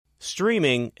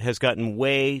Streaming has gotten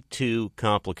way too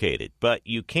complicated, but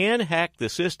you can hack the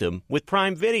system with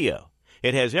Prime Video.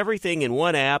 It has everything in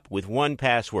one app with one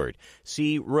password.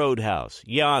 See Roadhouse,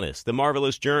 Giannis, The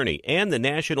Marvelous Journey, and the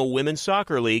National Women's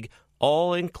Soccer League,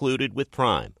 all included with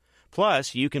Prime.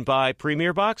 Plus, you can buy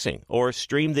Premier Boxing or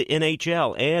stream the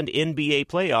NHL and NBA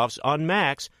playoffs on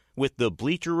Max with the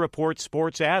Bleacher Report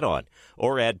Sports add-on,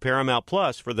 or add Paramount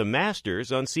Plus for the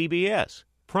Masters on CBS.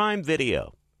 Prime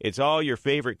Video. It's all your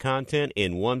favorite content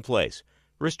in one place.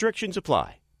 Restrictions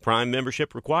apply. Prime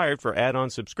membership required for add-on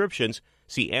subscriptions.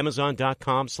 See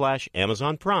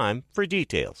Amazon.com/Amazon Prime for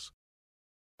details.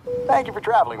 Thank you for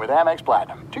traveling with Amex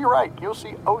Platinum. To your right, you'll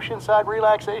see oceanside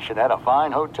relaxation at a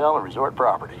fine hotel and resort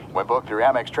property. When booked through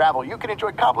Amex Travel, you can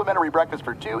enjoy complimentary breakfast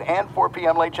for 2 and 4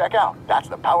 p.m. late checkout. That's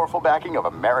the powerful backing of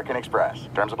American Express.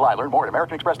 Terms apply. Learn more at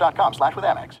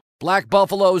americanexpress.com/withAmex. Black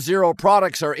Buffalo Zero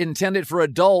products are intended for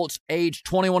adults age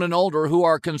 21 and older who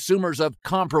are consumers of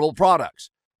comparable products.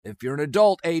 If you're an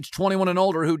adult age 21 and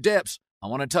older who dips, I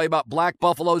want to tell you about Black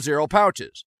Buffalo Zero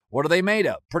pouches. What are they made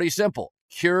of? Pretty simple.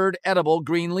 Cured edible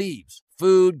green leaves,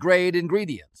 food-grade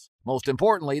ingredients. Most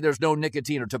importantly, there's no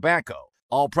nicotine or tobacco.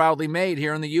 All proudly made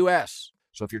here in the U.S.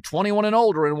 So if you're 21 and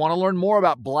older and want to learn more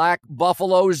about Black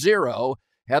Buffalo Zero,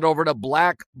 head over to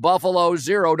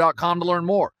blackbuffalozero.com to learn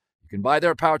more. You can buy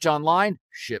their pouch online,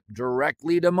 ship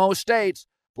directly to most states.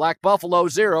 Black Buffalo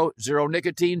Zero, zero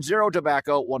nicotine, zero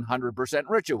tobacco, 100%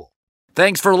 ritual.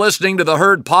 Thanks for listening to the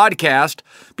Herd Podcast.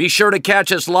 Be sure to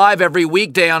catch us live every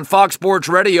weekday on Fox Sports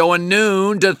Radio at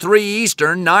noon to 3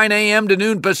 Eastern, 9 a.m. to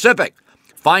noon Pacific.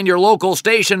 Find your local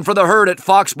station for the Herd at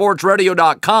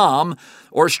foxsportsradio.com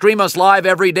or stream us live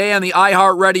every day on the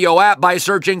iHeartRadio app by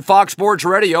searching Fox Sports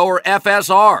Radio or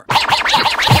FSR. Now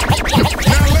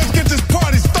let's get this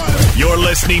party started. You're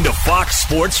listening to Fox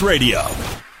Sports Radio.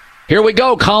 Here we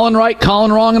go. Colin right,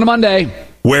 Colin wrong on a Monday.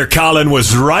 Where Colin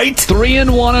was right.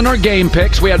 3-1 in our game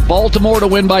picks. We had Baltimore to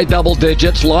win by double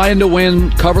digits, Lion to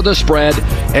win, cover the spread,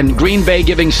 and Green Bay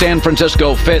giving San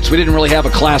Francisco fits. We didn't really have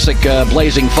a classic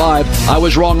blazing five. I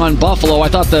was wrong on Buffalo. I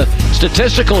thought the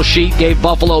statistical sheet gave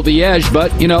Buffalo the edge,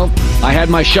 but, you know, I had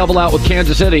my shovel out with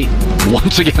Kansas City.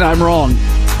 Once again, I'm wrong.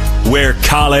 Where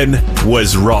Colin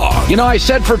was wrong. You know, I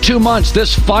said for 2 months,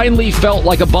 this finally felt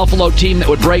like a Buffalo team that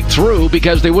would break through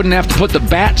because they wouldn't have to put the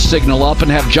bat signal up and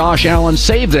have Josh Allen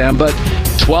save them. But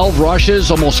 12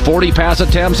 rushes, almost 40 pass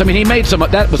attempts. I mean, he made some.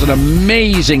 That was an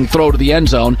amazing throw to the end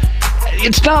zone.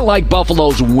 It's not like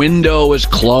Buffalo's window is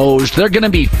closed. They're going to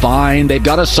be fine. They've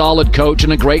got a solid coach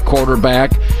and a great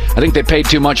quarterback. I think they paid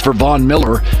too much for Von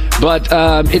Miller. But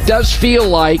it does feel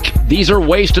like these are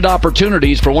wasted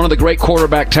opportunities for one of the great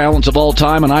quarterback talents of all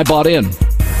time, and I bought in.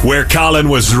 Where Colin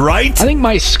was right. I think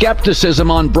my skepticism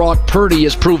on Brock Purdy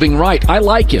is proving right. I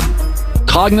like him.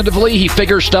 Cognitively, he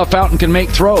figures stuff out and can make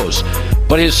throws.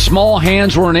 But his small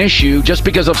hands were an issue just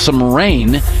because of some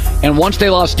rain. And once they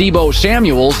lost Deebo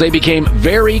Samuels, they became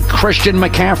very Christian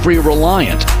McCaffrey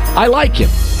reliant. I like him.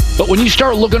 But when you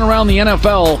start looking around the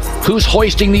NFL, who's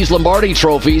hoisting these Lombardi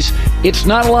trophies, it's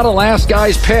not a lot of last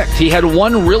guys picked. He had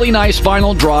one really nice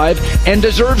final drive and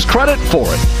deserves credit for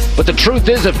it. But the truth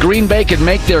is, if Green Bay could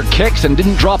make their kicks and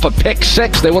didn't drop a pick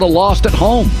six, they would have lost at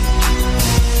home.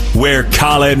 Where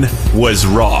Colin was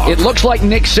wrong. It looks like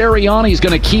Nick Sirianni is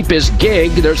going to keep his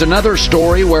gig. There's another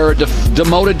story where a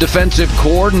demoted defensive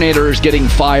coordinator is getting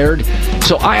fired.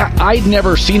 So I'd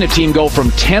never seen a team go from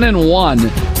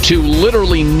 10-1 to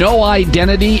literally no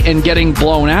identity and getting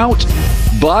blown out.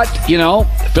 But, you know,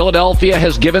 Philadelphia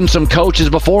has given some coaches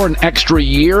before an extra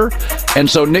year, and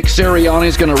so Nick Sirianni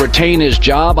is going to retain his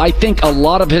job. I think a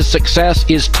lot of his success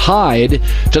is tied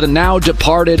to the now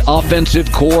departed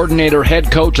offensive coordinator,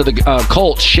 head coach of the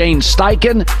Colts, Shane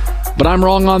Steichen. But I'm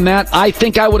wrong on that. I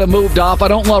think I would have moved off. I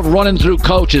don't love running through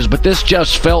coaches, but this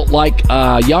just felt like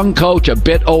a young coach a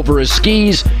bit over his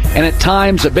skis, and at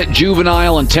times a bit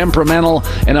juvenile and temperamental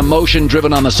and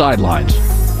emotion-driven on the sidelines.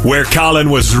 Where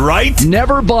Colin was right.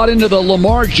 Never bought into the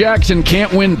Lamar Jackson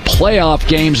can't win playoff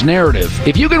games narrative.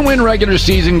 If you can win regular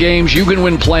season games, you can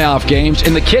win playoff games,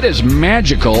 and the kid is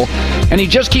magical, and he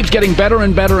just keeps getting better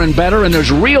and better and better, and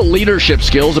there's real leadership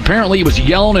skills. Apparently he was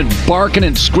yelling and barking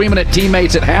and screaming at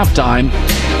teammates at halftime.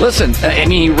 Listen, I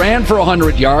mean, he ran for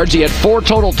 100 yards. He had 4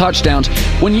 total touchdowns.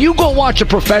 When you go watch a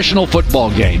professional football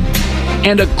game,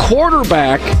 and a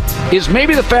quarterback is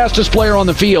maybe the fastest player on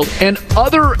the field, and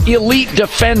other elite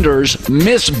defenders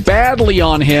miss badly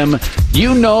on him,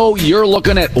 you know you're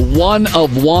looking at one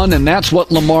of one, and that's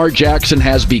what Lamar Jackson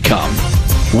has become.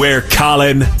 where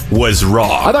Colin was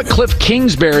wrong. I thought Cliff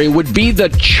Kingsbury would be the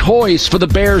choice for the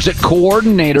Bears at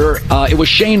coordinator. It was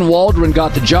Shane Waldron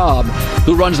got the job,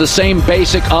 who runs the same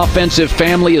basic offensive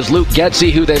family as Luke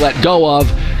Getsy, who they let go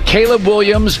of. Caleb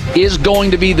Williams is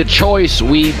going to be the choice.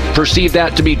 We perceive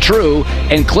that to be true.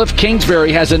 And Cliff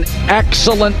Kingsbury has an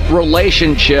excellent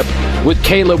relationship with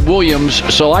Caleb Williams,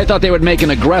 so I thought they would make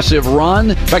an aggressive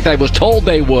run. In fact, I was told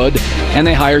they would, and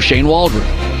they hire Shane Waldron.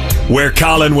 Where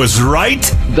Colin was right?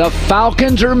 The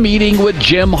Falcons are meeting with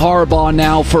Jim Harbaugh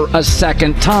now for a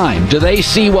second time. Do they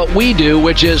see what we do,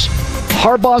 which is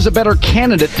Harbaugh's a better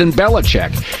candidate than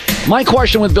Belichick? My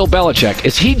question with Bill Belichick,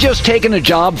 is he just taking a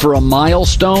job for a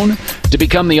milestone to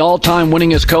become the all-time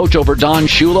winningest coach over Don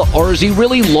Shula, or is he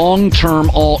really long-term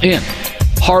all in?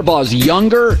 Harbaugh's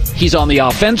younger, he's on the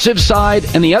offensive side,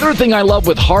 and the other thing I love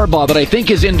with Harbaugh that I think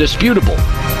is indisputable,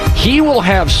 he will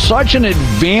have such an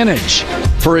advantage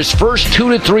for his first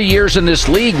 2 to 3 years in this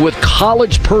league with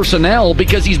college personnel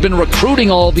because he's been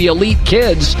recruiting all the elite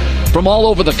kids from all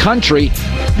over the country.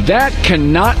 That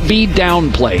cannot be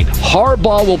downplayed.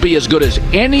 Harbaugh will be as good as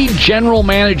any general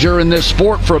manager in this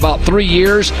sport for about 3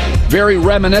 years. Very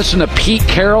reminiscent of Pete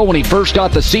Carroll when he first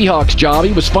got the Seahawks job.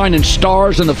 He was finding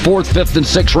stars in the 4th, 5th, and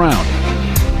 6th round.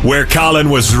 Where Colin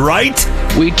was right?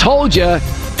 We told you,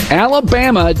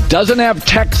 Alabama doesn't have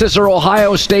Texas or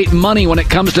Ohio State money when it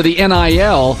comes to the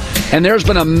NIL, and there's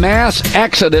been a mass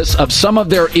exodus of some of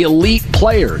their elite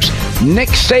players. Nick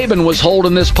Saban was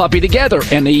holding this puppy together,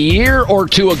 and a year or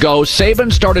two ago,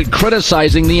 Saban started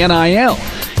criticizing the NIL.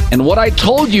 And what I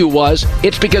told you was,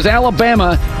 it's because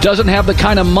Alabama doesn't have the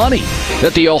kind of money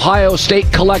that the Ohio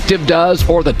State collective does,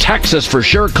 or the Texas for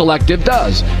sure collective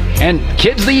does. And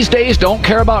kids these days don't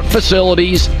care about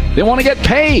facilities. They want to get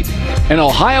paid. And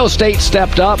Ohio State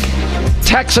stepped up.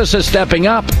 Texas is stepping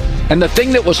up. And the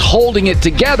thing that was holding it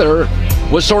together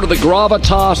was sort of the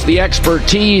gravitas, the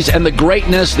expertise, and the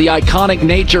greatness, the iconic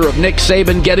nature of Nick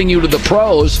Saban getting you to the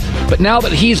pros. But now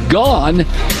that he's gone,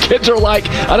 kids are like,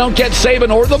 I don't get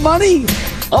Saban or the money.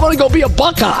 I'm going to go be a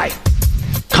Buckeye.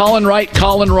 Colin right,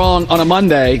 Colin wrong on a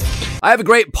Monday. I have a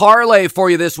great parlay for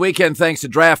you this weekend thanks to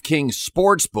DraftKings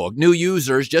Sportsbook. New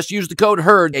users, just use the code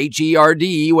HERD,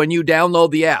 H-E-R-D, when you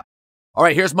download the app. All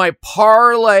right, here's my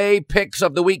parlay picks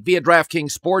of the week via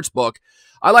DraftKings Sportsbook.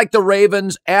 I like the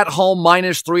Ravens at home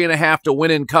 -3.5 to win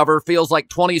and cover. Feels like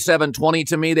 27-20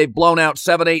 to me. They've blown out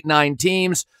 7, 8, 9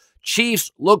 teams.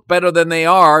 Chiefs look better than they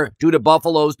are due to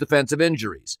Buffalo's defensive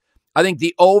injuries. I think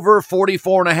the over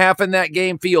 44.5 in that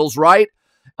game feels right.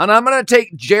 And I'm going to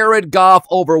take Jared Goff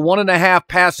over 1.5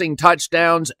 passing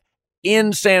touchdowns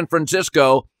in San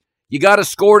Francisco. You got to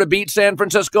score to beat San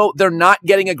Francisco. They're not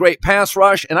getting a great pass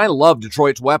rush, and I love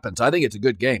Detroit's weapons. I think it's a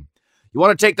good game. You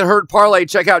want to take the Herd Parlay,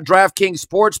 check out DraftKings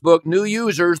Sportsbook. New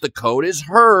users, the code is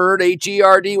HERD,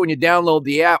 H-E-R-D, when you download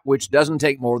the app, which doesn't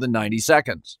take more than 90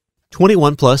 seconds.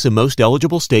 21 plus in most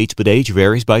eligible states, but age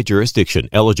varies by jurisdiction.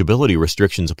 Eligibility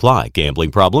restrictions apply.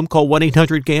 Gambling problem? Call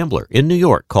 1-800-GAMBLER. In New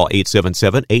York, call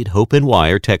 877-8-HOPE-NY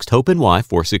or text HOPE-NY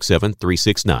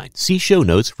 467-369. See show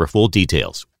notes for full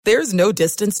details. There's no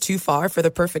distance too far for the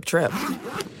perfect trip.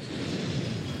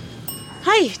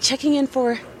 Hi, checking in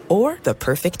for... Or the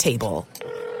perfect table.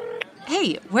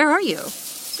 Hey, where are you?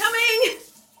 Coming!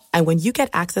 And when you get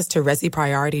access to Resi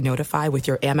Priority Notify with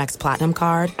your Amex Platinum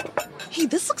card... Hey,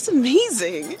 this looks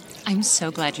amazing. I'm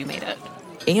so glad you made it.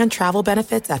 And travel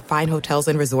benefits at fine hotels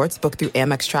and resorts booked through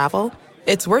Amex Travel,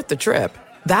 it's worth the trip.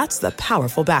 That's the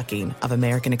powerful backing of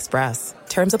American Express.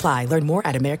 Terms apply. Learn more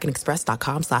at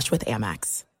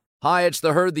americanexpress.com/withAmex. Hi, it's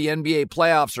the Herd. The NBA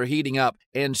playoffs are heating up,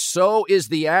 and so is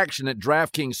the action at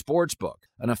DraftKings Sportsbook,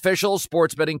 an official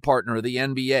sports betting partner of the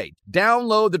NBA.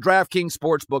 Download the DraftKings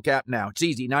Sportsbook app now. It's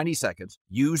easy, 90 seconds.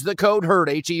 Use the code HERD,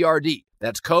 H-E-R-D.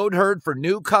 That's code HERD for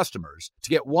new customers to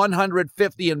get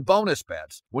 $150 in bonus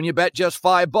bets when you bet just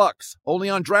 $5. Only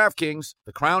on DraftKings.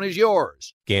 The crown is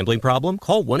yours. Gambling problem?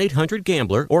 Call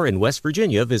 1-800-GAMBLER or in West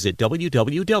Virginia, visit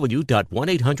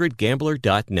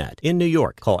www.1800gambler.net. In New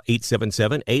York, call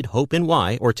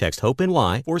 877-8-HOPE-NY or text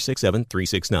HOPE-NY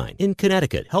 467-369. In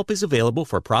Connecticut, help is available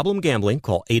for problem gambling.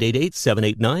 Call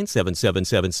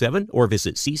 888-789-7777 or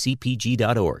visit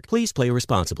ccpg.org. Please play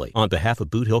responsibly. On behalf of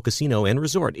Boot Hill Casino and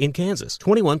Resort in Kansas,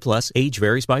 21 plus, age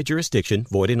varies by jurisdiction,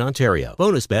 void in Ontario.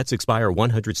 Bonus bets expire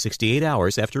 168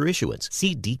 hours after issuance.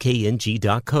 See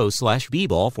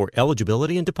dkng.co/bball for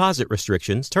eligibility and deposit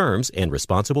restrictions, terms, and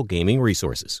responsible gaming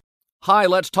resources. Hi,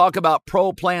 let's talk about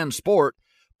Pro Plan Sport.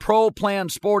 Pro Plan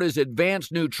Sport is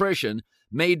advanced nutrition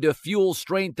made to fuel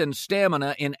strength and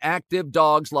stamina in active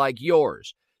dogs like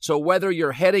yours. So whether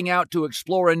you're heading out to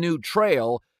explore a new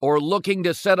trail or looking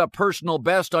to set a personal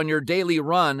best on your daily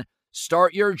run,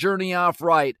 Start your journey off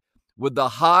right with the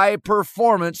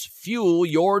high-performance fuel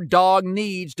your dog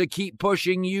needs to keep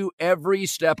pushing you every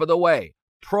step of the way.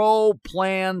 Pro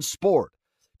Plan Sport.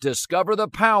 Discover the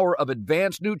power of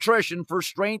advanced nutrition for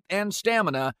strength and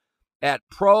stamina at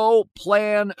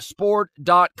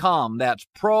ProPlansport.com. That's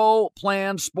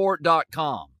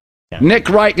ProPlansport.com. Nick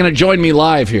Wright going to join me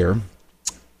live here.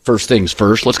 First things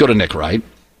first, let's go to Nick Wright.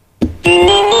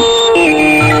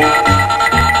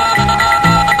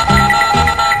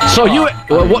 So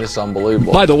it's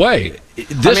unbelievable. By the way,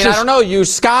 I don't know. You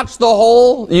scotch the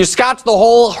whole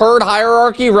herd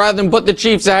hierarchy rather than put the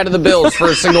Chiefs ahead of the Bills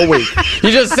for a single week.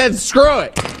 You just said screw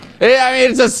it. I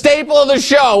mean, it's a staple of the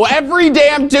show. Every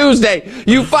damn Tuesday,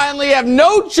 you finally have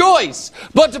no choice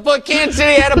but to put Kansas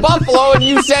City ahead of Buffalo, and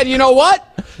you said, you know what?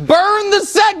 Burn the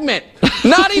segment.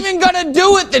 Not even going to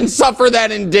do it, then suffer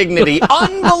that indignity.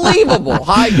 Unbelievable.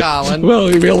 Hi, Colin. Well,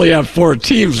 we only have 4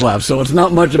 teams left, so it's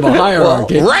not much of a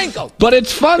hierarchy. Well, rank them. But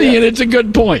it's funny, and it's a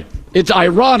good point. It's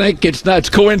ironic. It's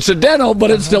coincidental,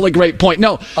 but it's still a great point.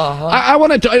 No, I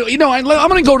wanted to, I'm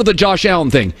going to go to the Josh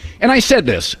Allen thing. And I said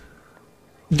this.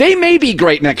 They may be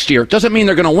great next year. Doesn't mean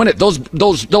they're going to win it.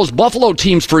 Those Buffalo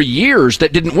teams for years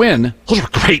that didn't win, those are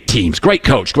great teams. Great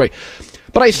coach, great.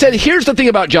 But I said, here's the thing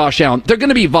about Josh Allen. They're going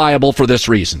to be viable for this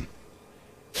reason.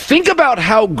 Think about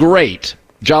how great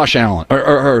Josh Allen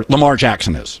or Lamar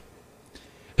Jackson is.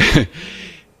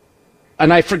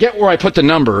 And I forget where I put the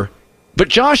number, but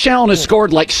Josh Allen has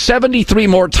scored like 73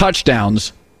 more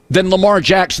touchdowns than Lamar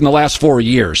Jackson the last 4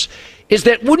 years.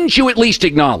 Wouldn't you at least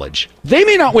acknowledge, they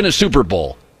may not win a Super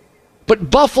Bowl, but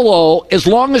Buffalo, as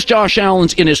long as Josh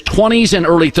Allen's in his 20s and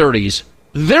early 30s,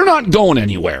 they're not going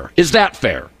anywhere. Is that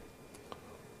fair?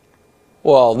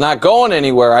 Well, not going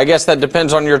anywhere. I guess that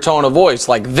depends on your tone of voice.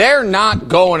 Like, they're not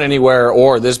going anywhere,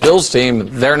 or this Bills team,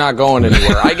 they're not going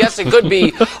anywhere. I guess it could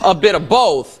be a bit of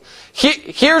both.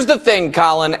 Here's the thing,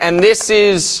 Colin, and this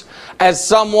is, as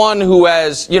someone who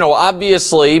has,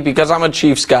 obviously, because I'm a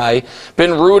Chiefs guy,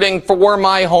 been rooting for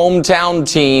my hometown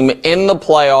team in the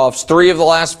playoffs 3 of the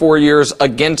last 4 years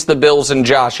against the Bills and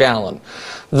Josh Allen.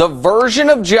 The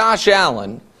version of Josh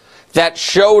Allen that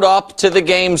showed up to the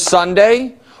game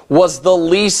Sunday was the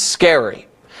least scary.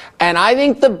 And I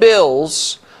think the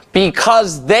Bills,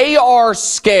 because they are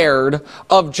scared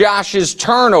of Josh's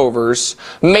turnovers,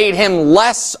 made him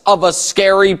less of a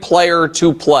scary player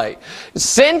to play.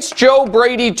 Since Joe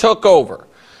Brady took over,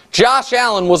 Josh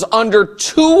Allen was under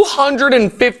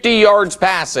 250 yards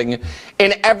passing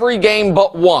in every game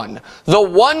but one. The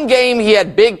one game he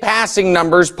had big passing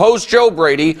numbers post Joe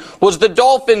Brady was the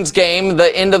Dolphins game,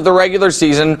 the end of the regular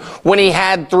season, when he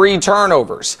had 3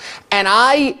 turnovers. And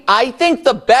I think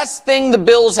the best thing the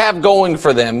Bills have going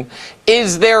for them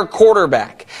is their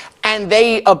quarterback. And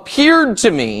they appeared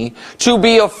to me to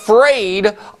be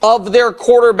afraid of their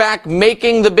quarterback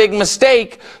making the big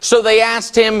mistake, so they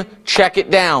asked him, check it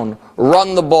down,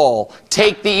 run the ball,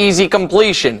 take the easy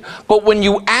completion. But when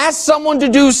you ask someone to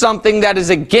do something that is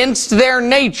against their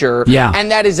nature, and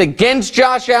that is against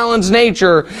Josh Allen's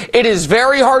nature, it is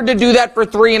very hard to do that for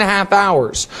 3.5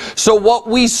 hours. So what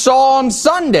we saw on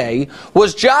Sunday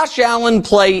was Josh Allen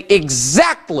play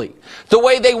exactly the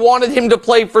way they wanted him to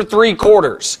play for 3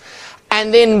 quarters.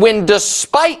 And then when,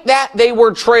 despite that, they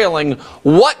were trailing,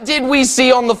 what did we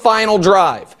see on the final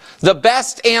drive? The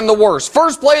best and the worst.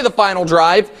 First play of the final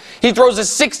drive, he throws a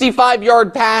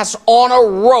 65-yard pass on a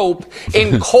rope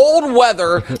in cold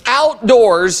weather,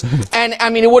 outdoors. And, I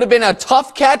mean, it would have been a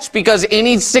tough catch because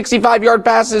any 65-yard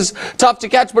pass is tough to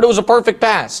catch, but it was a perfect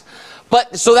pass.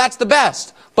 So that's the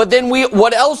best. But then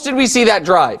what else did we see that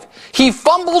drive? He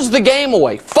fumbles the game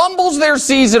away, fumbles their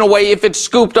season away if it's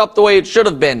scooped up the way it should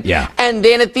have been. And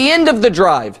then at the end of the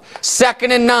drive,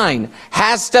 2nd and 9,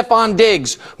 has Stephon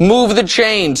Diggs move the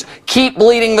chains, keep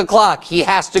bleeding the clock. He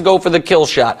has to go for the kill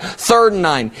shot. 3rd and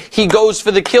 9, he goes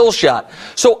for the kill shot.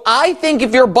 So I think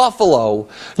if you're Buffalo,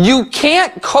 you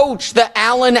can't coach the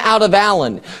Allen out of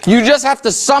Allen. You just have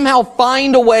to somehow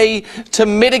find a way to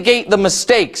mitigate the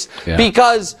mistakes.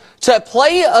 Because to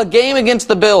play a game against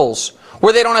the Bills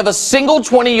where they don't have a single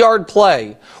 20-yard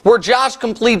play, where Josh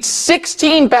completes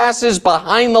 16 passes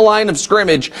behind the line of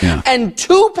scrimmage and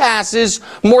 2 passes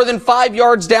more than 5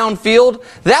 yards downfield,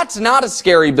 that's not a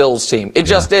scary Bills team. It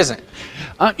just isn't.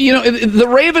 The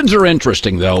Ravens are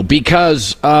interesting, though,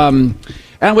 because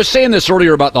and I was saying this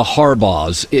earlier about the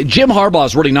Harbaughs. Jim Harbaugh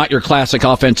is really not your classic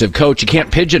offensive coach. You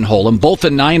can't pigeonhole him. Both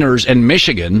the Niners and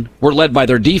Michigan were led by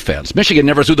their defense. Michigan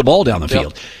never threw the ball down the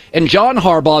field. And John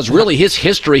Harbaugh's really his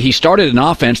history. He started an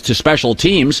offense to special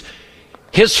teams.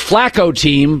 His Flacco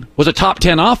team was a top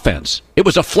 10 offense. It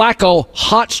was a Flacco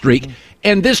hot streak.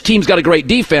 And this team's got a great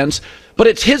defense. but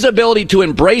it's his ability to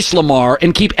embrace Lamar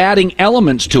and keep adding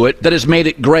elements to it that has made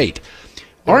it great.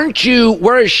 Aren't you,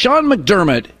 whereas Sean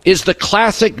McDermott is the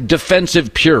classic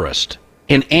defensive purist,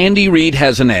 and Andy Reid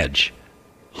has an edge.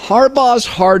 Harbaugh's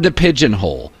hard to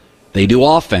pigeonhole. They do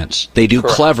offense. They do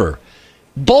clever.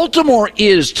 Baltimore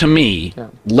is, to me,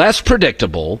 less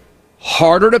predictable,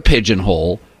 harder to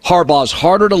pigeonhole. Harbaugh's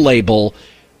harder to label.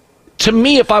 To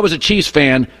me, if I was a Chiefs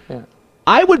fan,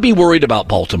 I would be worried about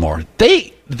Baltimore.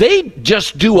 They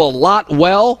just do a lot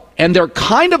well, and they're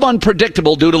kind of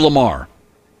unpredictable due to Lamar.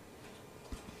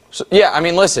 So, yeah, I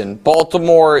mean, listen,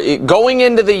 Baltimore, going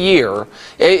into the year,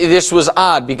 this was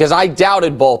odd because I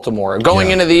doubted Baltimore.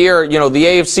 Going into the year, the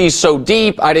AFC's so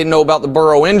deep, I didn't know about the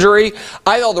Burrow injury.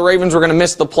 I thought the Ravens were going to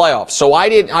miss the playoffs. So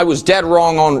I was dead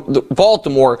wrong on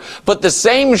Baltimore. But the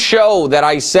same show that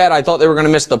I said I thought they were going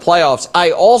to miss the playoffs,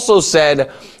 I also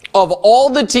said, of all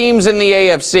the teams in the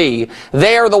AFC,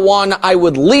 they are the one I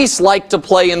would least like to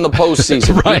play in the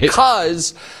postseason. Right.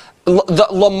 Because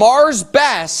Lamar's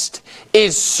best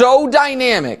is so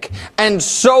dynamic and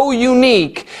so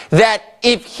unique that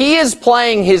if he is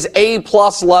playing his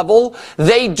A-plus level,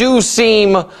 they do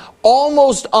seem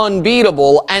almost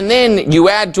unbeatable. And then you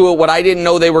add to it what I didn't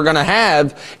know they were going to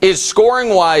have is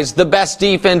scoring-wise the best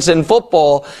defense in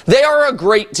football. They are a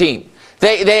great team.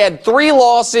 They had 3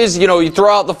 losses, you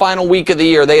throw out the final week of the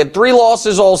year. They had 3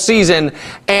 losses all season,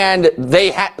 and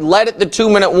they led at the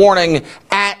 2-minute warning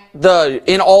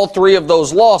in all 3 of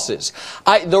those losses.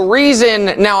 I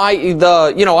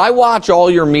watch all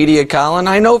your media, Colin.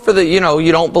 I know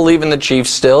you don't believe in the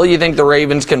Chiefs still. You think the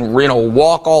Ravens can,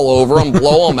 walk all over them,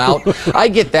 blow them out. I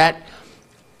get that.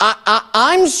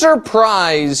 I'm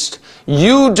surprised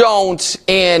you don't,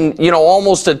 in,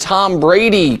 almost a Tom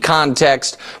Brady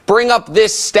context, bring up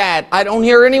this stat. I don't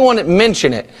hear anyone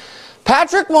mention it.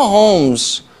 Patrick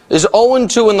Mahomes is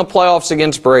 0-2 in the playoffs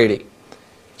against Brady.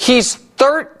 He's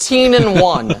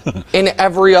 13-1 in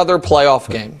every other playoff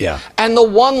game. Yeah. And the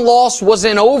one loss was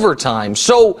in overtime.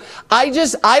 So I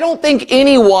don't think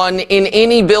anyone in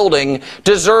any building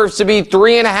deserves to be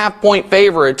 3.5-point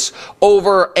favorites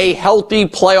over a healthy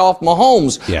playoff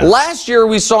Mahomes. Yeah. Last year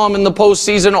we saw him in the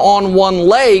postseason on one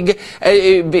leg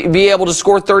be able to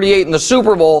score 38 in the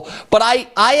Super Bowl. But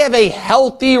I have a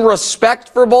healthy respect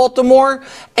for Baltimore,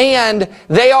 and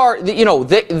they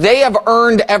have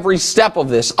earned every step of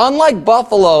this. Unlike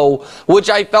Buffalo, which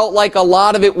I felt like a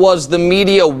lot of it was the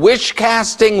media wish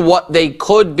casting what they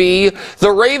could be, the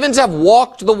Ravens have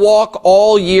walked the walk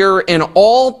all year in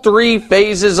all 3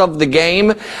 phases of the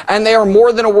game, and they are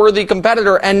more than a worthy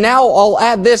competitor. And now I'll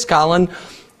add this, Colin.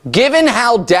 Given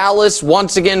how Dallas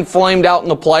once again flamed out in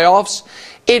the playoffs,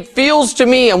 it feels to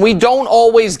me, and we don't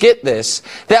always get this,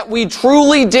 that we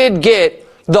truly did get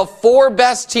the 4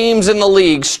 best teams in the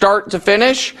league start to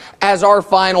finish as our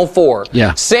Final 4.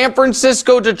 Yeah. San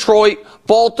Francisco, Detroit,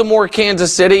 Baltimore,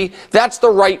 Kansas City. That's the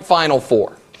right Final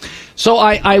 4. So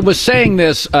I was saying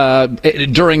this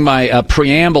during my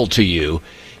preamble to you,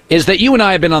 is that you and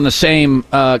I have been on the same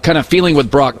kind of feeling with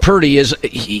Brock Purdy.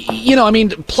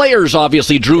 Players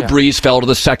obviously, Drew Brees fell to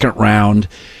the 2nd round.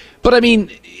 But,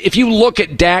 if you look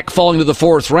at Dak falling to the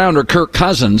 4th round or Kirk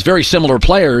Cousins, very similar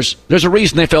players, there's a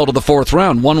reason they fell to the 4th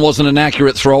round. One wasn't an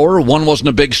accurate thrower. One wasn't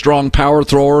a big, strong power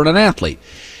thrower and an athlete.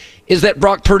 Is that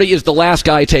Brock Purdy is the last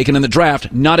guy taken in the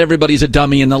draft. Not everybody's a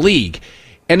dummy in the league.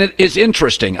 And it is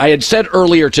interesting. I had said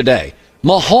earlier today,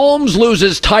 Mahomes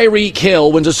loses Tyreek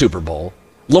Hill, wins a Super Bowl.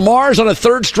 Lamar's on a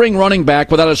 3rd-string running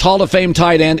back without his Hall of Fame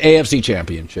tight end AFC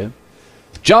championship.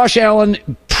 Josh Allen,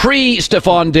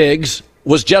 pre-Stephon Diggs,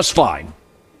 was just fine.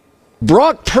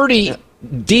 Brock Purdy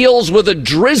deals with a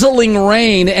drizzling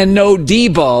rain and no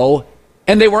Debo,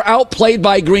 and they were outplayed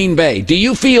by Green Bay. Do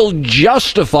you feel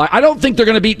justified? I don't think they're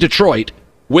going to beat Detroit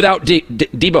without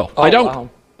Debo. Oh, I don't. Wow.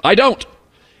 I don't.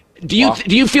 Do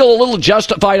you feel a little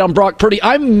justified on Brock Purdy?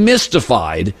 I'm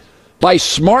mystified by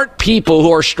smart people who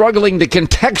are struggling to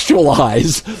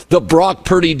contextualize the Brock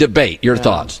Purdy debate. Your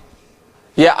thoughts?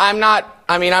 Yeah, I'm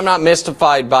not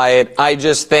mystified by it. I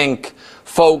just think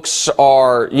folks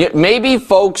are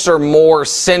more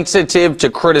sensitive to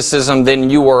criticism than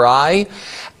you or I.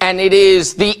 And it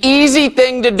is the easy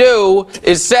thing to do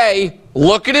is say,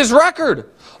 look at his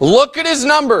record. Look at his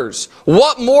numbers.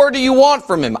 What more do you want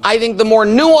from him? I think the more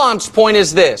nuanced point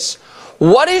is this.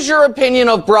 What is your opinion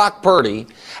of Brock Purdy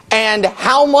And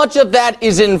how much of that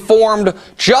is informed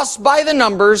just by the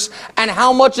numbers, and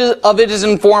how much of it is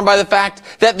informed by the fact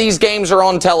that these games are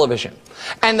on television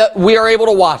and that we are able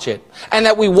to watch it, and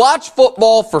that we watch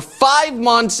football for 5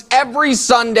 months every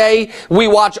Sunday. We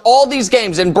watch all these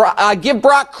games, and I give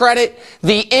Brock credit.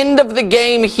 The end of the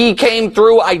game, he came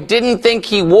through. I didn't think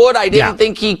he would. I didn't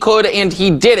think he could, and he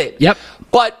did it. Yep.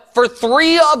 But for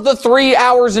 3 of the 3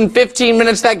 hours and 15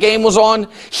 minutes that game was on,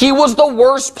 he was the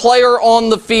worst player on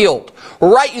the field.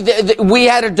 Right? We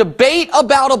had a debate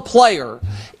about a player.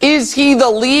 Is he the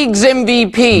league's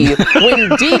MVP?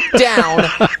 When deep down,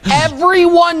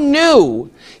 everyone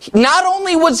knew not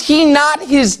only was he not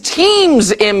his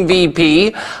team's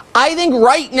MVP, I think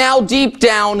right now, deep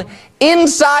down,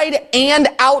 inside and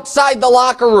outside the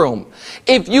locker room,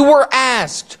 if you were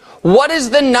asked, what is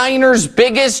the Niners'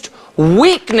 biggest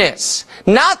weakness?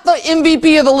 Not the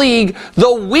MVP of the league,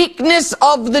 the weakness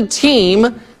of the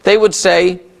team, they would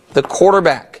say the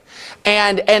quarterback.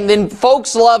 And then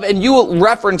folks love, and you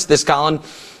referenced this, Colin,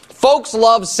 folks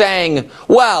love saying,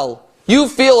 well, you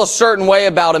feel a certain way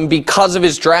about him because of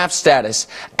his draft status,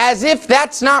 as if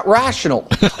that's not rational.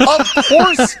 Of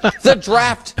course the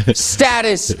draft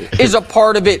status is a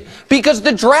part of it, because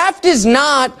the draft is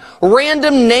not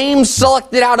random names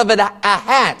selected out of a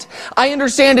hat. I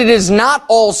understand it is not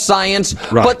all science,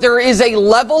 right, but there is a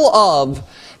level of,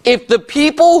 if the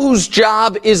people whose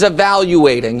job is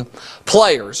evaluating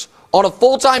players on a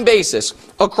full-time basis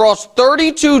across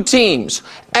 32 teams,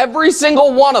 every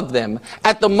single one of them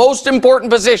at the most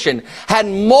important position had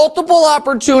multiple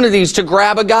opportunities to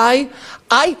grab a guy,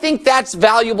 I think that's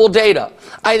valuable data.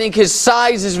 I think his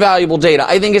size is valuable data.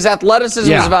 I think his athleticism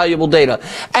is valuable data.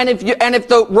 And if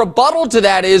the rebuttal to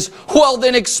that is, well,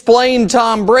 then explain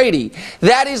Tom Brady.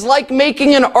 That is like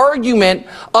making an argument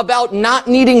about not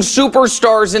needing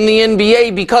superstars in the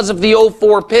NBA because of the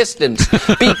 04 Pistons.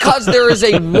 Because there is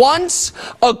a once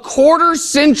a quarter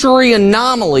century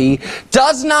anomaly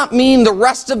does not mean the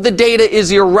rest of the data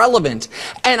is irrelevant.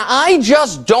 And I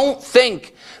just don't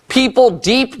think people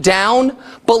deep down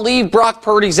believe Brock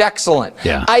Purdy's excellent.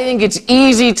 Yeah. I think it's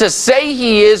easy to say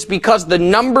he is because the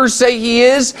numbers say he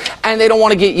is, and they don't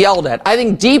want to get yelled at. I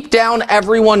think deep down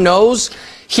everyone knows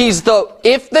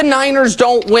if the Niners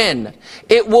don't win,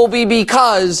 it will be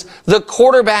because the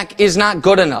quarterback is not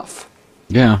good enough.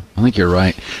 Yeah, I think you're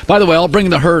right. By the way, I'll bring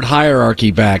the herd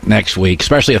hierarchy back next week,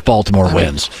 especially if Baltimore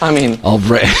wins. I mean,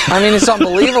 it's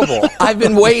unbelievable. I've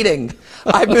been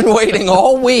waiting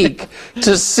all week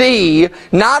to see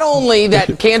not only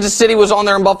that Kansas City was on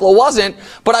there and Buffalo wasn't,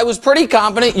 but I was pretty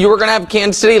confident you were going to have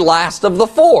Kansas City last of the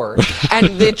 4.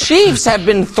 And the Chiefs have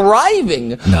been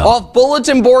thriving off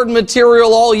bulletin board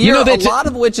material all year, a lot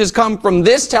of which has come from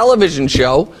this television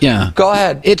show. Yeah. Go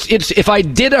ahead. It's if I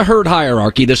did a herd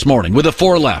hierarchy this morning with the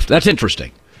 4 left, that's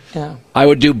interesting. Yeah. I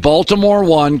would do Baltimore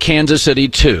 1, Kansas City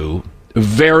 2,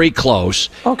 very close.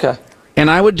 Okay. And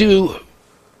I would do...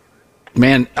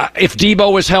 Man, if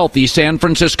Debo is healthy, San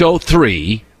Francisco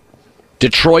 3,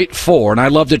 Detroit 4, and I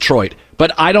love Detroit.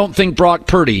 But I don't think Brock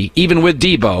Purdy, even with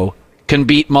Debo, can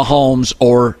beat Mahomes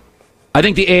or... I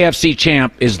think the AFC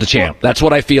champ is the champ. That's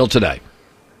what I feel today.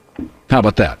 How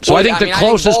about that? So I think the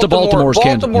closest to Baltimore is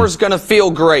Kansas. Baltimore's going to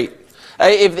feel great.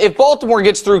 If Baltimore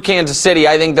gets through Kansas City,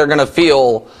 I think they're going to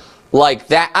feel like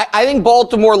that. I think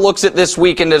Baltimore looks at this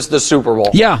weekend as the Super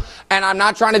Bowl. Yeah. And I'm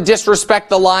not trying to disrespect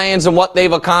the Lions and what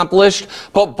they've accomplished,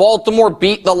 but Baltimore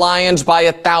beat the Lions by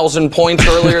 1,000 points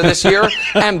earlier this year,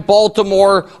 and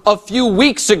Baltimore a few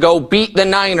weeks ago beat the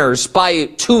Niners by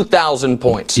 2,000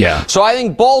 points. Yeah. So I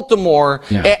think Baltimore,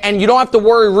 and you don't have to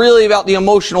worry really about the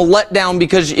emotional letdown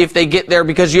because if they get there,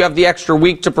 because you have the extra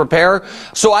week to prepare.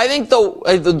 So I think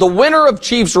the winner of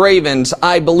Chiefs-Ravens,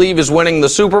 I believe, is winning the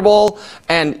Super Bowl.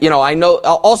 And, I know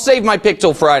I'll save my pick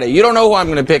till Friday. You don't know who I'm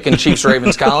going to pick in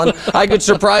Chiefs-Ravens, Colin. I could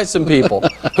surprise some people.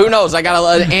 Who knows? I got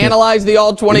to analyze the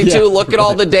all-22, look at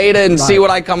all the data, and see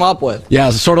what I come up with. Yeah,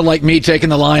 it's sort of like me taking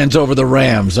the Lions over the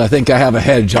Rams. I think I have a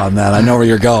hedge on that. I know where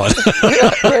you're going.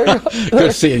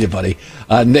 Good seeing you, buddy.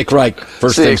 Nick Reich,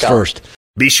 first things first.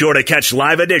 Be sure to catch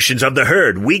live editions of The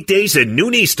Herd weekdays at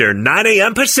noon Eastern, 9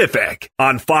 a.m. Pacific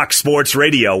on Fox Sports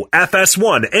Radio,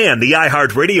 FS1, and the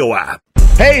iHeartRadio app.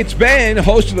 Hey, it's Ben,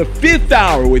 host of The Fifth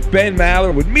Hour with Ben Maller.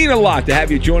 It would mean a lot to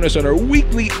have you join us on our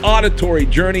weekly auditory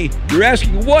journey. You're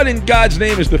asking, what in God's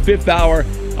name is The Fifth Hour?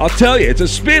 I'll tell you, it's a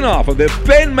spin-off of The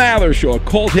Ben Maller Show, a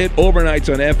cult hit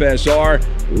overnights on FSR.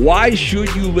 Why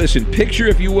should you listen? Picture,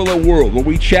 if you will, a world where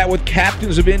we chat with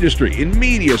captains of industry in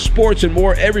media, sports, and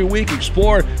more every week.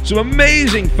 Explore some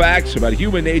amazing facts about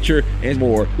human nature and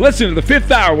more. Listen to The Fifth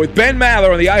Hour with Ben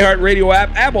Maller on the iHeartRadio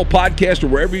app, Apple Podcast, or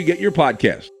wherever you get your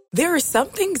podcasts. There are some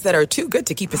things that are too good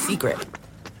to keep a secret.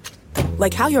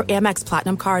 Like how your Amex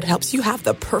Platinum card helps you have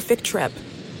the perfect trip.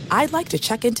 I'd like to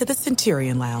check into the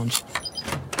Centurion Lounge.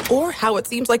 Or how it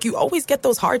seems like you always get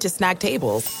those hard-to-snag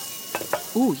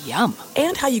tables. Ooh, yum.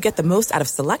 And how you get the most out of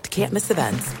select can't-miss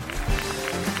events.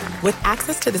 With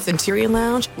access to the Centurion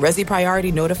Lounge, Resi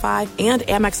Priority Notify, and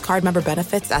Amex card member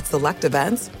benefits at select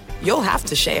events, you'll have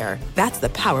to share. That's the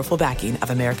powerful backing of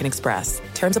American Express.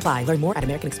 Terms apply. Learn more at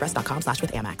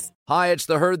americanexpress.com/withAmex. Hi, it's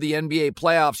The Herd. The NBA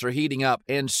playoffs are heating up,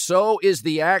 and so is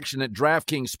the action at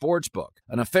DraftKings Sportsbook,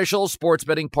 an official sports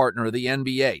betting partner of the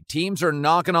NBA. Teams are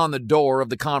knocking on the door of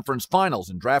the conference finals,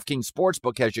 and DraftKings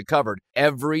Sportsbook has you covered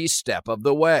every step of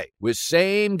the way. With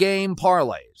same-game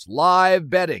parlays, live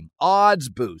betting, odds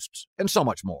boosts, and so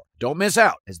much more. Don't miss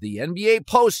out. As the NBA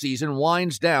postseason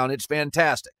winds down, it's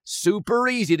fantastic. Super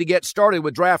easy to get started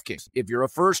with DraftKings. If you're a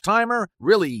first-timer,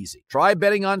 really easy. Try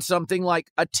betting on something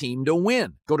like a team to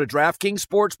win. Go to DraftKings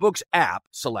Sportsbook's app,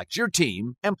 select your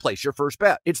team, and place your first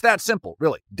bet. It's that simple,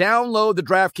 really. Download the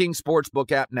DraftKings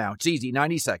Sportsbook app now. It's easy,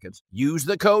 90 seconds. Use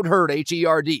the code HERD,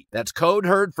 H-E-R-D. That's code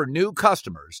HERD for new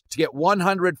customers to get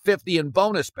 $150 in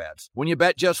bonus bets when you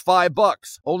bet just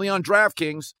 $5. Only on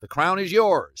DraftKings. The crown is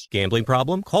yours. Gambling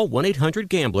problem? Call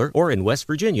 1-800-GAMBLER, or in West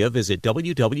Virginia, visit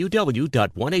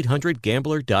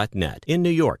www.1800gambler.net. In New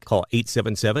York, call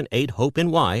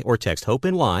 877-8-HOPE-NY or text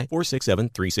HOPE-NY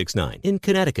 467-369. In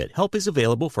Connecticut, help is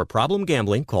available for problem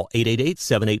gambling. Call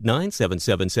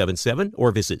 888-789-7777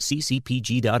 or visit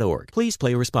ccpg.org. Please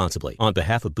play responsibly. On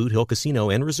behalf of Boot Hill Casino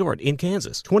and Resort in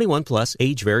Kansas, 21 plus,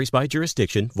 age varies by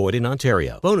jurisdiction, void in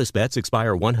Ontario. Bonus bets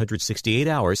expire 168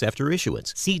 hours after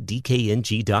issuance. See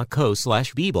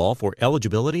dkng.co/bball for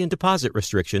eligibility and deposit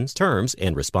restrictions, terms,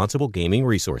 and responsible gaming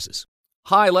resources.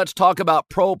 Hi, let's talk about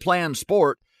Pro Plan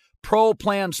Sport. Pro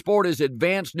Plan Sport is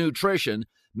advanced nutrition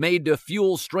made to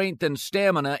fuel strength and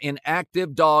stamina in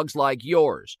active dogs like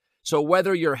yours. So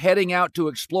whether you're heading out to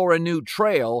explore a new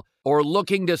trail or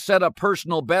looking to set a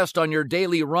personal best on your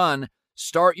daily run,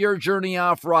 start your journey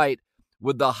off right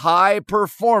with the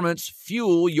high-performance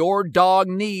fuel your dog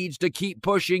needs to keep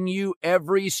pushing you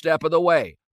every step of the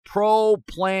way. Pro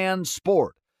Plan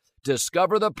Sport.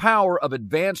 Discover the power of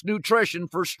advanced nutrition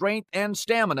for strength and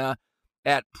stamina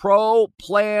at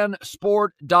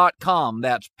ProPlansport.com.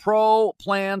 That's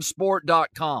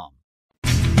ProPlansport.com.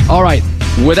 All right,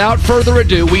 without further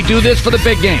ado, we do this for the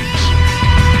big games.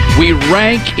 We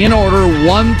rank in order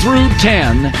 1 through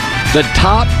 10 the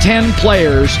top 10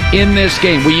 players in this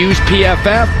game. We use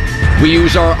PFF, we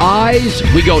use our eyes,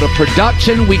 we go to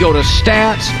production, we go to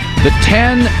stats. The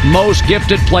 10 most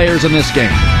gifted players in this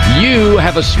game. You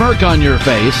have a smirk on your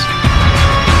face.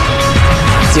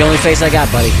 It's the only face I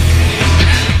got, buddy.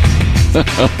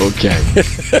 Okay.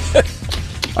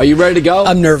 Are you ready to go?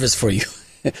 I'm nervous for you.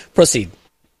 Proceed.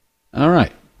 All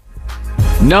right.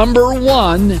 Number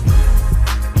 1,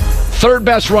 third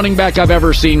best running back I've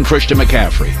ever seen, Christian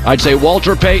McCaffrey. I'd say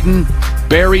Walter Payton,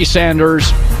 Barry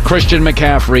Sanders, Christian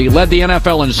McCaffrey. Led the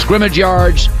NFL in scrimmage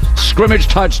yards, scrimmage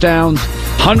touchdowns,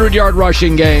 100-yard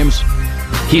rushing games.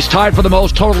 He's tied for the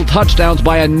most total touchdowns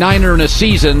by a Niner in a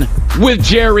season with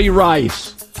Jerry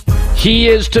Rice. He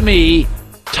is, to me,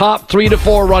 top 3 to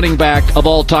 4 running back of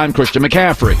all time, Christian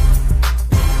McCaffrey.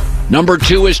 Number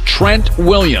 2 is Trent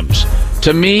Williams.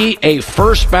 To me, a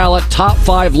first ballot top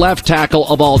 5 left tackle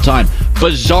of all time.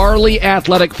 Bizarrely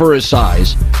athletic for his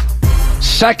size.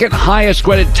 Second highest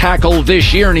graded tackle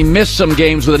this year, and he missed some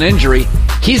games with an injury.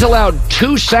 He's allowed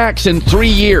 2 sacks in 3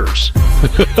 years.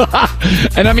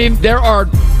 And I mean,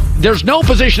 there's no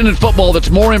position in football that's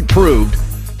more improved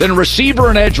than receiver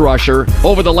and edge rusher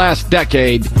over the last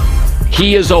decade.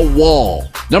 He is a wall.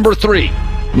 Number 3,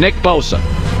 Nick Bosa.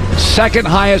 Second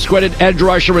highest graded edge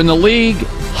rusher in the league.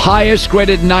 Highest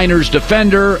graded Niners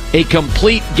defender. A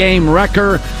complete game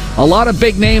wrecker. A lot of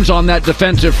big names on that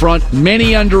defensive front.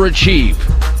 Many underachieve.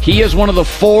 He is one of the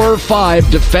 4 or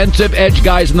 5 defensive edge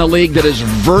guys in the league that is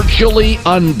virtually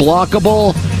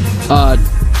unblockable.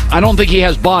 I don't think he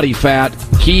has body fat.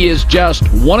 He is just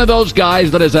one of those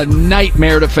guys that is a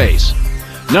nightmare to face.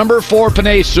 Number 4,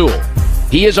 Penei Sewell.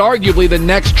 He is arguably the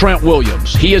next Trent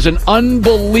Williams. He is an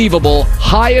unbelievable,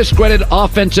 highest-graded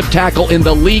offensive tackle in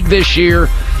the league this year.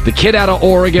 The kid out of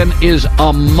Oregon is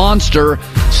a monster.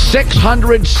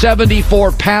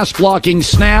 674 pass-blocking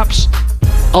snaps,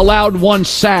 allowed 1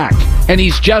 sack, and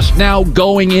he's just now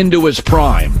going into his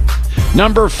prime.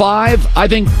 Number 5, I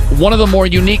think one of the more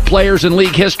unique players in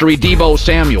league history, Deebo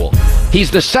Samuel.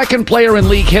 He's the second player in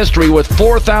league history with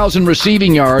 4,000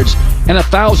 receiving yards and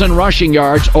 1,000 rushing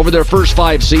yards over their first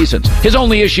 5 seasons. His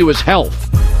only issue is health.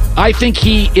 I think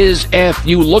he is, if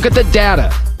you look at the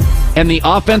data and the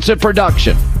offensive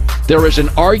production, there is an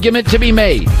argument to be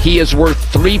made. He is worth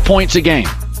 3 points a game.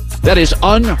 That is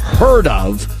unheard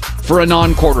of for a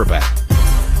non-quarterback.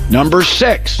 Number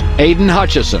 6, Aiden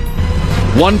Hutchinson.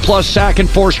 1+ sack in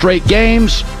 4 straight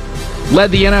games.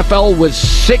 Led the NFL with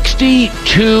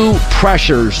 62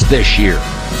 pressures this year.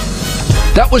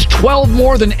 That was 12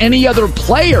 more than any other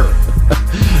player.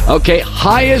 Okay,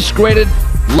 highest graded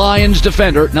Lions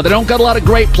defender. Now, they don't got a lot of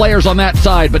great players on that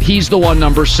side, but he's the one,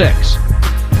 number 6.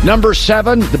 Number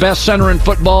 7, the best center in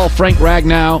football, Frank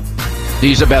Ragnow.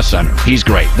 He's the best center. He's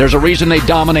great. There's a reason they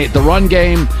dominate the run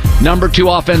game. Number 2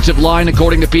 offensive line,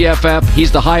 according to PFF.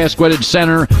 He's the highest graded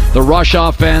center, the rush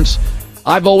offense.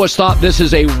 I've always thought this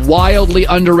is a wildly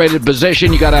underrated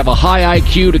position. You got to have a high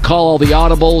IQ to call all the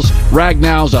audibles.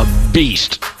 Ragnow's a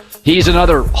beast. He's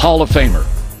another Hall of Famer.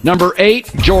 Number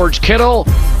 8, George Kittle,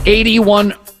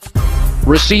 81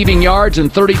 receiving yards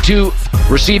and 32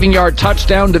 receiving yard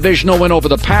touchdown, divisional win over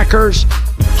the Packers.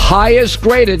 Highest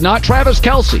graded, not Travis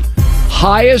Kelce,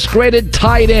 highest graded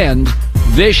tight end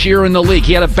this year in the league.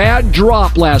 He had a bad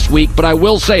drop last week, but I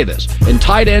will say this, and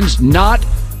tight ends not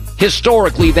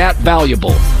historically that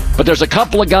valuable. But there's a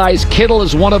couple of guys, Kittle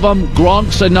is one of them,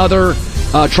 Gronk's another,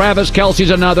 Travis Kelce's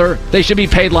another. They should be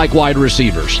paid like wide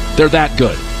receivers. They're that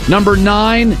good. Number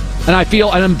 9, and I feel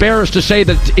I'm embarrassed to say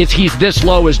that he's this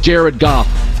low, as Jared Goff.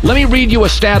 Let me read you a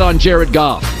stat on Jared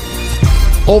Goff.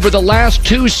 Over the last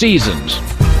 2 seasons,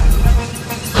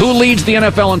 who leads the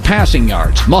NFL in passing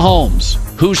yards? Mahomes.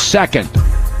 Who's second?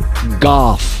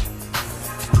 Goff.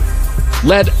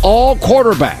 Led all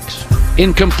quarterbacks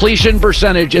in completion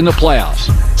percentage in the playoffs.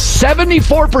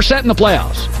 74% in the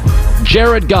playoffs.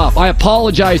 Jared Goff. I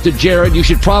apologize to Jared. You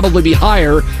should probably be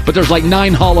higher, but there's like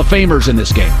 9 Hall of Famers in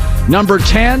this game. Number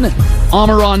 10,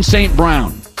 Amon-Ra St.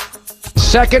 Brown.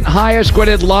 Second highest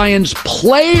graded Lions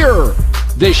player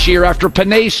this year after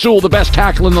Penei Sewell, the best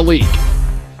tackle in the league.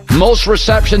 Most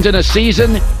receptions in a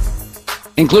season,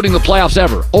 including the playoffs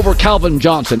ever, over Calvin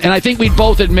Johnson. And I think we'd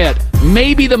both admit,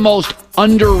 maybe the most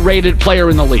underrated player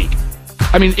in the league.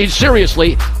 I mean,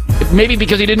 seriously, maybe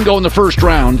because he didn't go in the first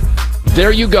round.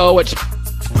 There you go. It's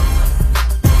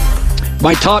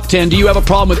my top 10. Do you have a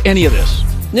problem with any of this?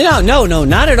 No,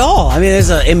 not at all. I mean, there's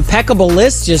an impeccable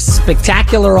list, just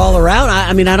spectacular all around.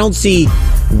 I mean, I don't see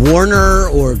Warner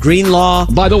or Greenlaw.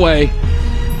 By the way,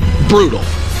 brutal.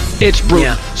 It's brutal.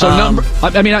 Yeah. So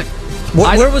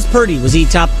where was Purdy? Was he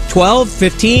top 12,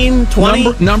 15,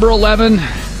 20? Number 11.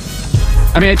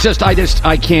 I mean,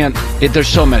 I can't. There's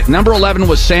so many. Number 11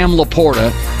 was Sam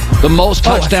Laporta, the most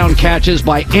touchdown catches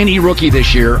by any rookie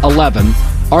this year, 11.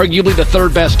 Arguably the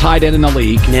 3rd best tight end in the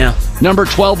league. Yeah. Number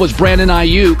 12 was Brandon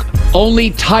Ayuk.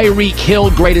 Only Tyreek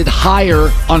Hill graded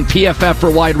higher on PFF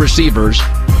for wide receivers.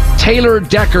 Taylor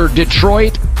Decker,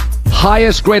 Detroit,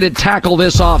 highest graded tackle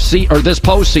this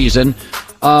postseason.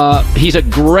 He's a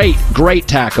great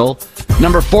tackle.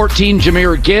 Number 14,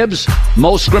 Jahmyr Gibbs,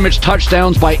 most scrimmage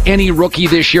touchdowns by any rookie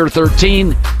this year,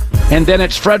 13. And then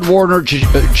it's Fred Warner,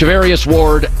 Javarius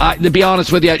Ward. To be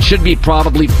honest with you, it should be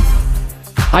probably...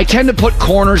 I tend to put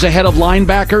corners ahead of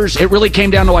linebackers. It really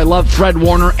came down to I love Fred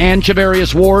Warner and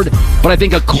Javarius Ward, but I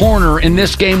think a corner in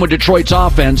this game with Detroit's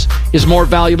offense is more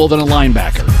valuable than a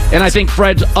linebacker. And I think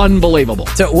Fred's unbelievable.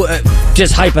 So,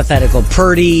 just hypothetical,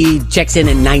 Purdy checks in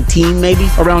at 19 maybe?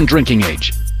 Around drinking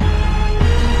age.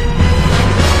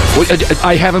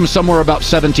 I have him somewhere about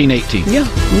 17, 18.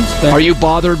 Yeah. Are you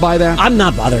bothered by that? I'm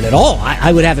not bothered at all.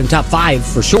 I would have him top 5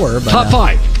 for sure. But, top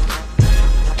 5.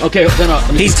 Okay,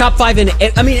 then he's top 5 in.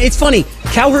 I mean, it's funny.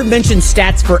 Cowherd mentioned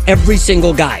stats for every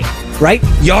single guy, right?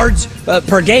 Yards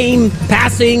per game,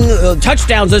 passing,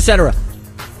 touchdowns, etc.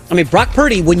 I mean, Brock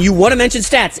Purdy, when you want to mention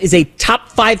stats, is a top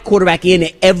 5 quarterback in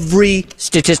every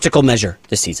statistical measure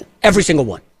this season. Every single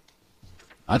one.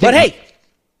 But hey,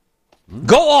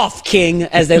 go off, King,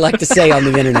 as they like to say on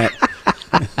the internet.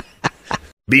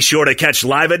 Be sure to catch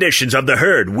live editions of The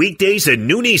Herd weekdays at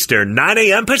noon Eastern, 9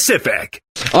 a.m. Pacific.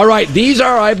 All right, these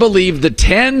are, I believe, the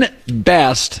 10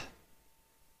 best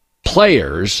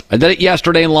players. I did it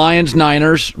yesterday in Lions,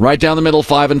 Niners, right down the middle,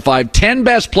 5 and 5. 10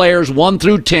 best players, 1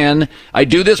 through 10. I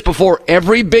do this before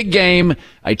every big game.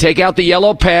 I take out the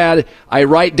yellow pad, I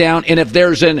write down, and if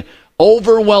there's an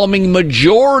overwhelming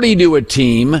majority to a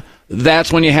team,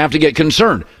 that's when you have to get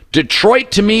concerned.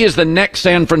 Detroit, to me, is the next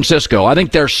San Francisco. I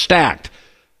think they're stacked.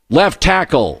 Left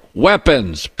tackle,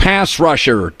 weapons, pass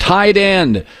rusher, tight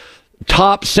end,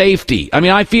 top safety. I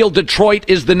mean, I feel Detroit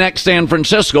is the next San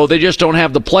Francisco. They just don't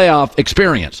have the playoff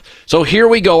experience. So here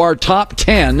we go, our top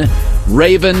 10,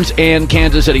 Ravens and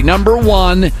Kansas City. Number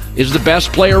 1 is the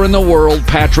best player in the world,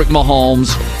 Patrick Mahomes.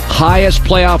 Highest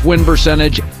playoff win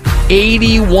percentage,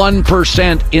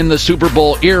 81% in the Super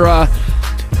Bowl era.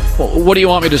 Well, what do you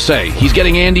want me to say? He's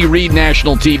getting Andy Reid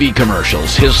national TV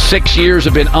commercials. His 6 years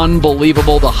have been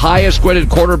unbelievable. The highest graded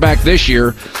quarterback this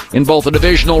year in both the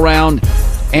divisional round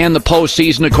and the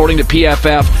postseason, according to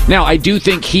PFF. Now, I do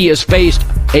think he has faced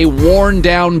a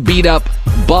worn-down, beat-up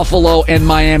Buffalo and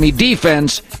Miami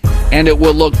defense, and it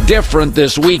will look different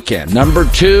this weekend. Number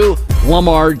 2,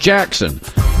 Lamar Jackson.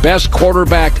 Best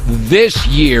quarterback this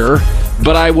year,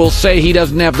 but I will say he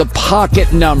doesn't have the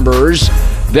pocket numbers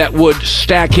that would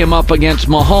stack him up against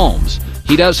Mahomes.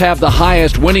 He does have the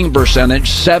highest winning percentage,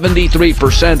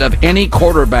 73% of any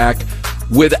quarterback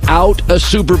without a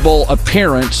Super Bowl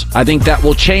appearance. I think that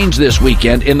will change this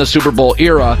weekend in the Super Bowl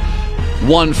era.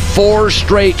 Won 4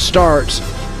 straight starts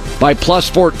by plus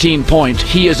 14 points.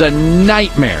 He is a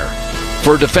nightmare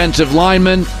for defensive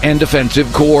linemen and defensive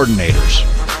coordinators.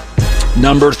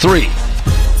 Number 3,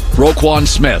 Roquan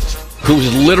Smith,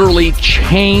 who's literally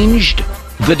changed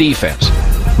the defense.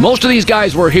 Most of these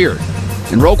guys were here,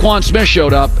 and Roquan Smith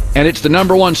showed up, and it's the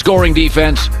number 1 scoring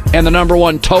defense and the number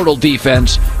 1 total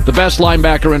defense, the best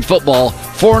linebacker in football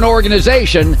for an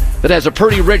organization that has a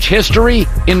pretty rich history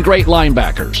in great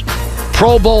linebackers.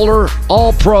 Pro Bowler,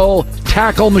 All-Pro,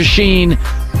 tackle machine,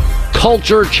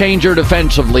 culture changer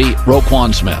defensively,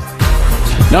 Roquan Smith.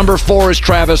 Number 4 is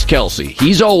Travis Kelce.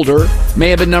 He's older, may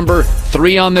have been number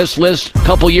 3 on this list a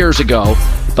couple years ago,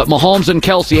 but Mahomes and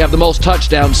Kelce have the most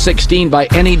touchdowns, 16 by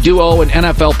any duo in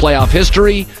NFL playoff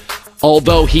history.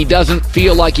 Although he doesn't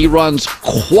feel like he runs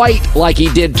quite like he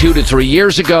did 2 to 3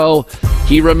 years ago,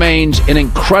 he remains an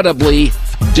incredibly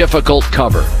difficult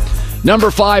cover.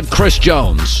 Number 5, Chris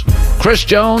Jones. Chris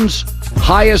Jones,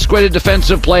 highest graded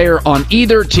defensive player on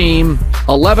either team,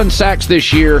 11 sacks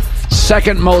this year,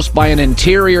 second most by an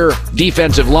interior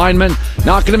defensive lineman.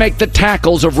 Not going to make the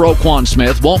tackles of Roquan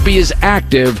Smith, won't be as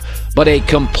active, but a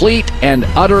complete and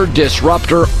utter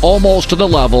disruptor, almost to the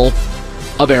level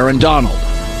of Aaron Donald.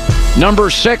 Number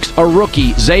 6, a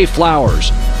rookie, Zay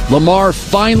Flowers. Lamar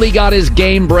finally got his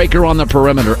game breaker on the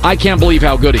perimeter. I can't believe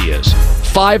how good he is.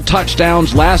 5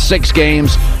 touchdowns, last 6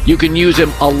 games. You can use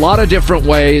him a lot of different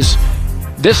ways.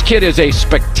 This kid is a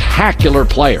spectacular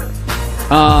player.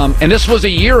 And this was a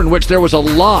year in which there was a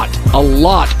lot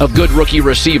of good rookie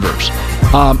receivers.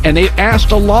 And they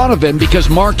asked a lot of him because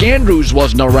Mark Andrews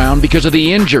wasn't around because of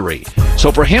the injury.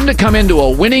 So for him to come into a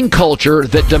winning culture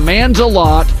that demands a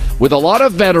lot with a lot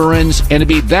of veterans and to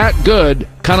be that good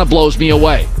kind of blows me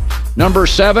away. Number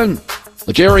 7,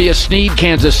 L'Jarius Sneed,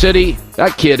 Kansas City.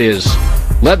 That kid is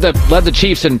led the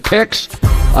Chiefs in picks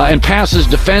and passes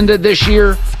defended this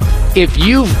year. If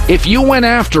you went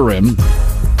after him,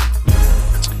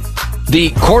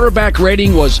 the quarterback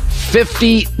rating was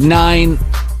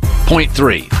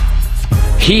 59.3.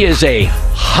 He is a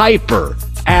hyper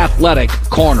athletic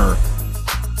corner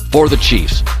for the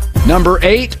Chiefs. Number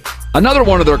 8, another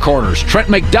one of their corners, Trent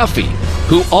McDuffie,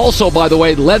 who also, by the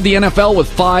way, led the NFL with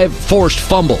 5 forced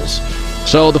fumbles.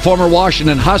 So the former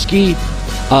Washington Husky,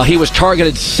 he was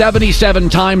targeted 77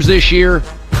 times this year.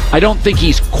 I don't think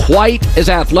he's quite as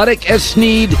athletic as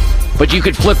Sneed, but you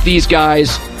could flip these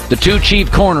guys, the 2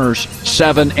 chief corners,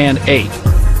 7 and 8.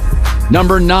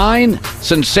 Number 9,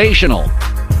 sensational,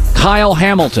 Kyle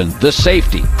Hamilton, the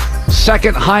safety.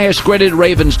 Second highest graded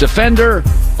Ravens defender,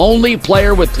 only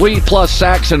player with 3+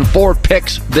 sacks and 4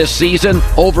 picks this season,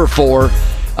 over 4.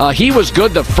 He was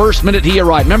good the first minute he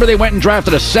arrived. Remember, they went and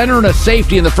drafted a center and a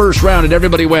safety in the first round, and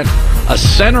everybody went, a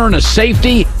center and a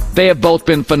safety? They have both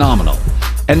been phenomenal.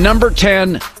 And number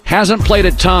 10, hasn't played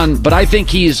a ton, but I think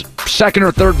he's second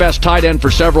or third best tight end for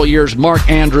several years, Mark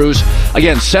Andrews.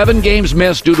 Again, 7 games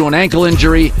missed due to an ankle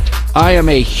injury. I am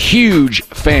a huge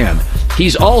fan.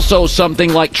 He's also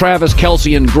something like Travis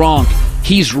Kelce and Gronk.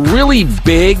 He's really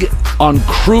big on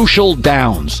crucial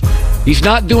downs. He's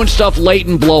not doing stuff late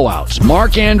in blowouts.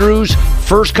 Mark Andrews,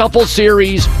 first couple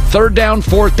series, 3rd down,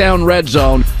 4th down, red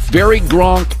zone. Very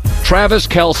Gronk. Travis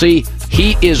Kelce,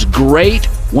 he is great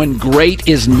when great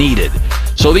is needed.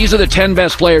 So these are the 10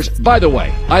 best players. By the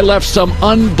way, I left some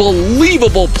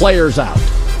unbelievable players out.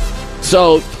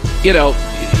 So, you know,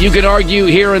 you could argue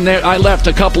here and there. I left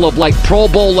a couple of like Pro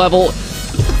Bowl level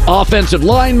offensive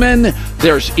linemen.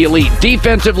 There's elite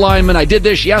defensive linemen. I did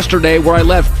this yesterday where I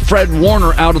left Fred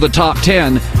Warner out of the top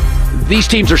 10. These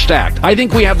teams are stacked. I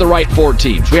think we have the right 4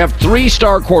 teams. We have 3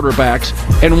 star quarterbacks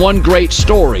and 1 great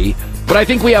story. But I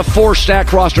think we have 4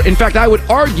 stacked roster. In fact, I would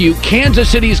argue Kansas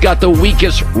City's got the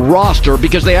weakest roster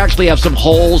because they actually have some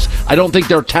holes. I don't think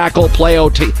their tackle play,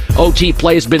 OT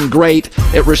play has been great.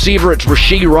 At receiver, it's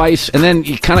Rashee Rice. And then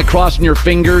you kind of crossing your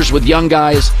fingers with young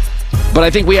guys. But I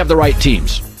think we have the right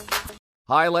teams.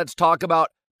 Hi, let's talk about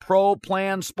Pro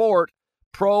Plan Sport.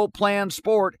 Pro Plan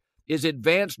Sport is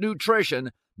advanced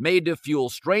nutrition made to fuel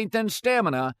strength and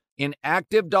stamina in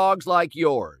active dogs like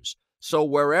yours. So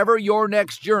wherever your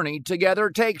next journey together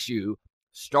takes you,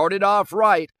 start it off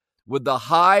right with the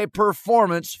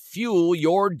high-performance fuel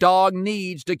your dog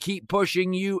needs to keep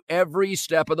pushing you every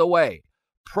step of the way.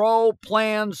 Pro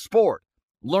Plan Sport.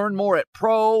 Learn more at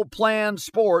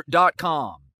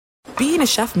ProPlansport.com. Being a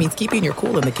chef means keeping your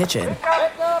cool in the kitchen.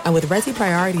 And with Resi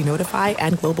Priority Notify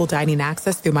and Global Dining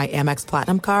Access through my Amex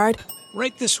Platinum card,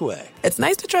 right this way. It's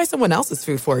nice to try someone else's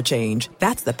food for a change.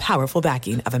 That's the powerful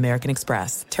backing of American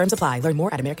Express. Terms apply. Learn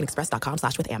more at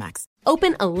americanexpress.com/withAmex.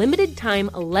 Open a limited-time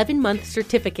 11-month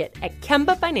certificate at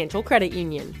Kemba Financial Credit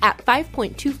Union. At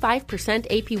 5.25%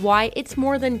 APY, it's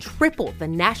more than triple the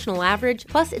national average,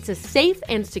 plus it's a safe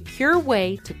and secure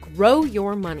way to grow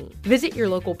your money. Visit your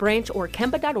local branch or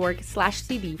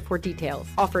kemba.org/CD for details.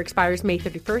 Offer expires May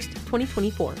 31st,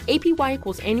 2024. APY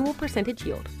equals annual percentage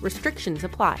yield. Restrictions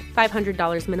apply.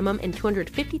 $500 minimum and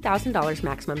 $250,000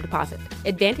 maximum deposit.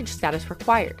 Advantage status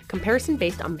required. Comparison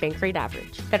based on bank rate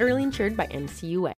average. Federally insured by NCUA.